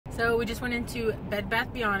So we just went into Bed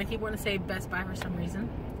Bath Beyond. I keep wanting to say Best Buy for some reason.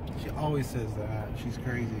 She always says that. She's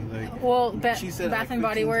crazy. Like, well, she said Bath like and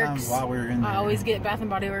Body Works. While we were in there. I always get Bath and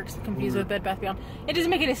Body Works confused with Bed Bath Beyond. It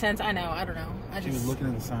doesn't make any sense. I know. I don't know. She was looking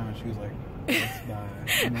at the sign and she was like, Best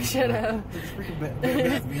Buy. Shut up. It's freaking Bed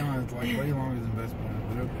Bath Beyond. It's like way longer than Best Buy.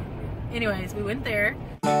 But okay. Anyways, we went there.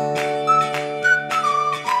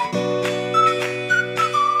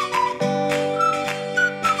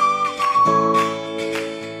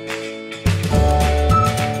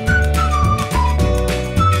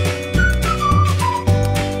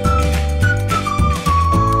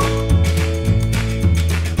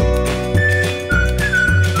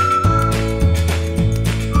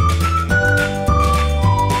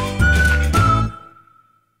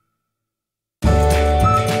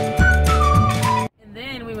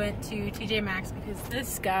 To TJ Maxx because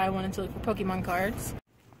this guy wanted to look for Pokemon cards.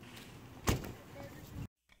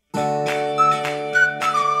 We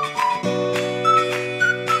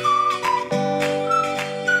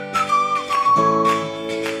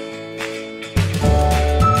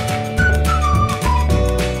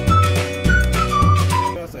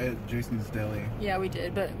also ate at Jason's Deli. Yeah, we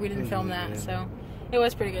did, but we didn't film that, so it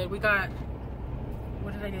was pretty good. We got,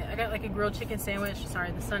 what did I get? I got like a grilled chicken sandwich.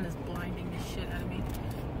 Sorry, the sun is blinding the shit out of me.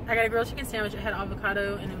 I got a grilled chicken sandwich. It had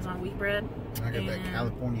avocado and it was on wheat bread. I got that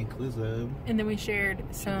California Club. And then we shared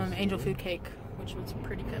some angel food cake, which was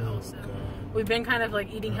pretty good also. We've been kind of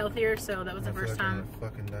like eating healthier, so that was the first time.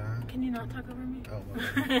 Fucking die. Can you not talk over me? Oh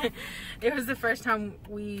my. It was the first time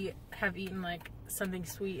we have eaten like something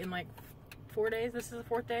sweet in like 4 days. This is the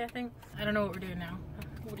 4th day, I think. I don't know what we're doing now.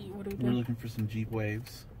 What are we doing? We're looking for some Jeep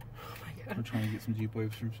Waves. Oh my God. We're trying to get some Jeep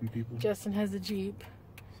Waves from some people. Justin has the Jeep.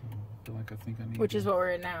 So I think I need which is what we're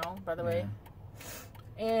in now, by the way.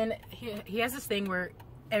 And he has this thing where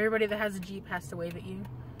everybody that has a Jeep has to wave at you.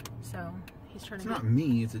 So he's trying to It's not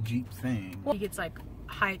me, it's a Jeep thing. He gets like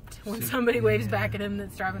hyped when somebody waves back at him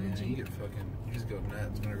that's driving a Jeep. You just go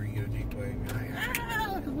nuts whenever you get a Jeep wave. You're like,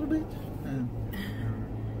 ah, like a little bitch.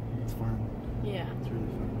 It's fun. Yeah. It's really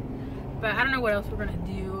fun. But I don't know what else we're gonna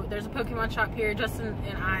do. There's a Pokemon shop here. Justin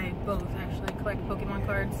and I both actually collect Pokemon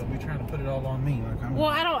cards. But we trying to put it all on me. Like I'm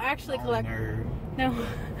I don't actually collect. Nerd. No,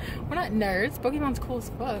 we're not nerds. Pokemon's cool as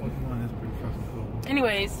fuck. Pokemon is pretty fucking cool.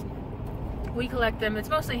 Anyways, we collect them. It's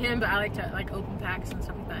mostly him, but I like to like open packs and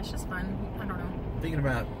stuff like that. It's just fun. I don't know. Thinking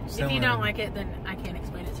about selling. If you don't like it, then I can't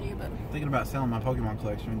explain it to you. But thinking about selling my Pokemon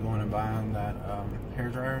collection and going and buying that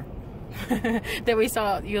hairdryer. that we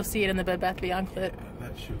saw. You'll see it in the Bed Bath Beyond clip. Yeah,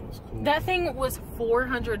 that shit was cool. That thing was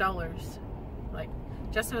 $400. Like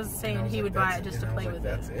Justin was saying he would buy it just to play with it.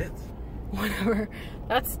 That's it. Whatever.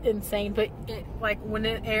 That's insane. But it, like when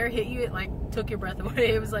the air hit you, it like took your breath away.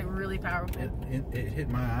 It was like really powerful. It hit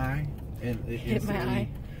my eye, and it hit my eye.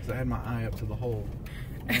 So I had my eye up to the hole.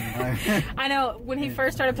 I know. When he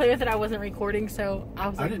first started playing with it, I wasn't recording, so I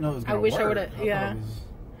was like, I didn't know it was gonna I wish work. I would have. Yeah.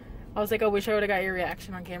 I was like, I wish I would have got your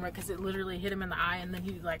reaction on camera because it literally hit him in the eye, and then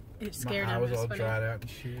he like it scared him. My eye was all dried out and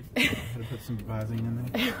shit. I should have put some Visine in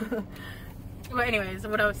there. But anyways,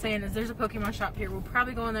 what I was saying is there's a Pokemon shop here. We'll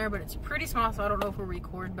probably go in there, but it's pretty small, so I don't know if we'll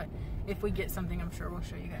record. But if we get something, I'm sure we'll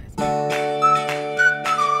show you guys.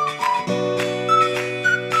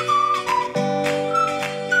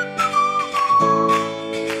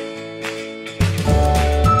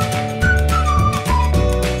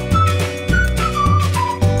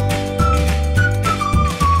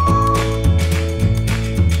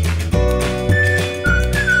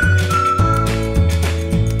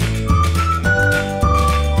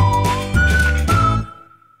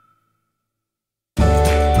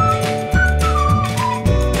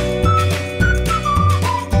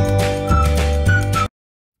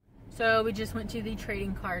 So we just went to the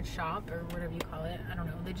trading card shop, or whatever you call it. I don't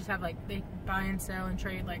know. They just have like, they buy and sell and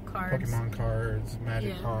trade like cards. Pokemon cards,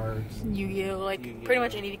 Magic cards. Yu-Gi-Oh! Like pretty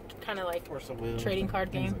much any kind of like trading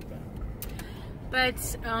card game. Like but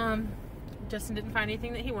Justin didn't find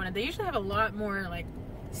anything that he wanted. They usually have a lot more like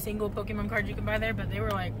single Pokemon cards you can buy there, but they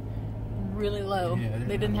were like really low. Yeah,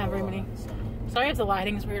 they didn't have very many. Sorry if the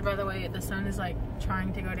lighting's weird, by the way. The sun is like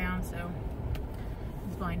trying to go down, so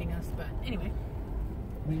it's blinding us. But anyway.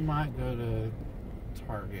 We might go to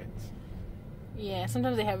Target. Yeah,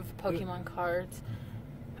 sometimes they have Pokemon cards.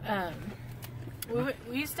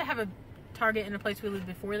 We used to have a Target in a place we lived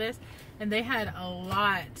before this, and they had a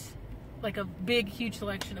lot, like a big, huge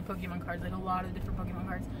selection of Pokemon cards, like a lot of different Pokemon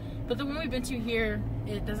cards. But the one we've been to here,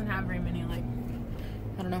 it doesn't have very many, like,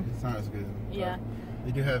 I don't know. It's not as good. Yeah.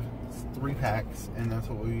 They do have 3 packs, and that's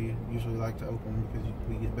what we usually like to open because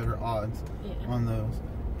we get better odds on those.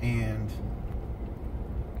 And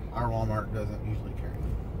our Walmart doesn't usually carry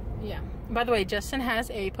them. Yeah. By the way, Justin has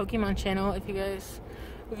a Pokemon channel if you guys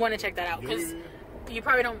want to check that out. Because you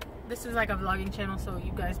probably don't... This is like a vlogging channel, so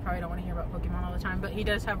you guys probably don't want to hear about Pokemon all the time. But he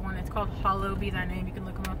does have one. It's called Hollow Be Thy Name. You can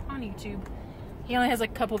look him up on YouTube. He only has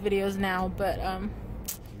like a couple videos now, but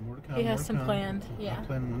he has some planned. Yeah. I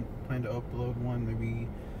plan to upload one maybe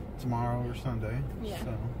tomorrow or Sunday. Yeah.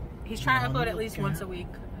 So he's trying to upload at least once a week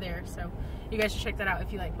there. So you guys should check that out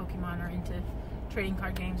if you like Pokemon or into trading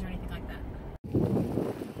card games or anything like that.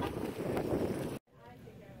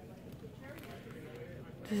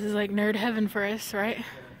 This is like nerd heaven for us, right?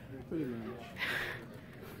 Pretty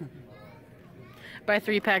much. By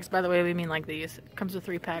 3 packs, by the way, we mean like these. It comes with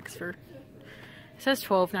 3 packs for... It says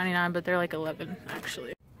 $12.99, but they're like $11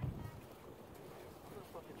 actually.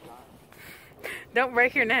 Don't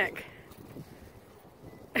break your neck.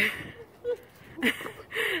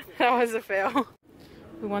 That was a fail.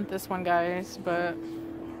 We want this one, guys, but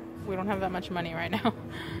we don't have that much money right now.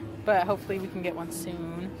 But hopefully we can get one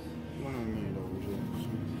soon.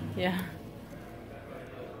 Yeah.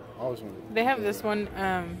 They have this one,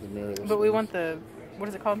 but we want the, what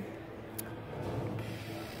is it called?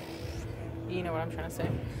 You know what I'm trying to say.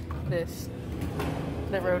 This.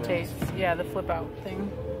 That rotates. Yeah, the flip out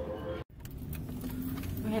thing.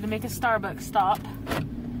 We had to make a Starbucks stop.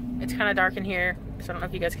 It's kind of dark in here, so I don't know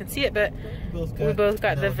if you guys can see it, but we both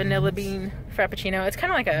got the vanilla bean Frappuccino. It's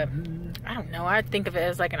kind of like a, I don't know, I think of it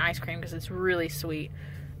as like an ice cream because it's really sweet.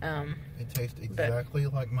 It tastes exactly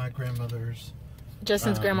like my grandmother's.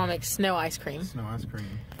 Justin's grandma makes snow ice cream. Snow ice cream.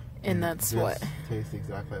 And that's what tastes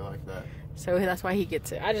exactly like that. So that's why he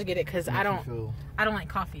gets it. I just get it because I don't like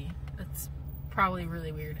coffee. That's probably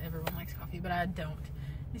really weird. Everyone likes coffee, but I don't.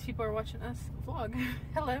 These people are watching us vlog.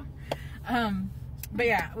 Hello. But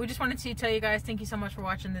yeah, we just wanted to tell you guys thank you so much for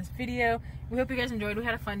watching this video. We hope you guys enjoyed. We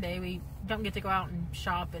had a fun day. We don't get to go out and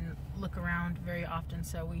shop and look around very often,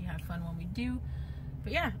 so we have fun when we do.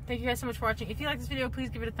 But yeah, thank you guys so much for watching. If you like this video, please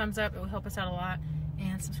give it a thumbs up. It will help us out a lot.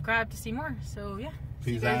 And subscribe to see more. So yeah.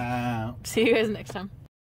 Peace out. See you guys next time.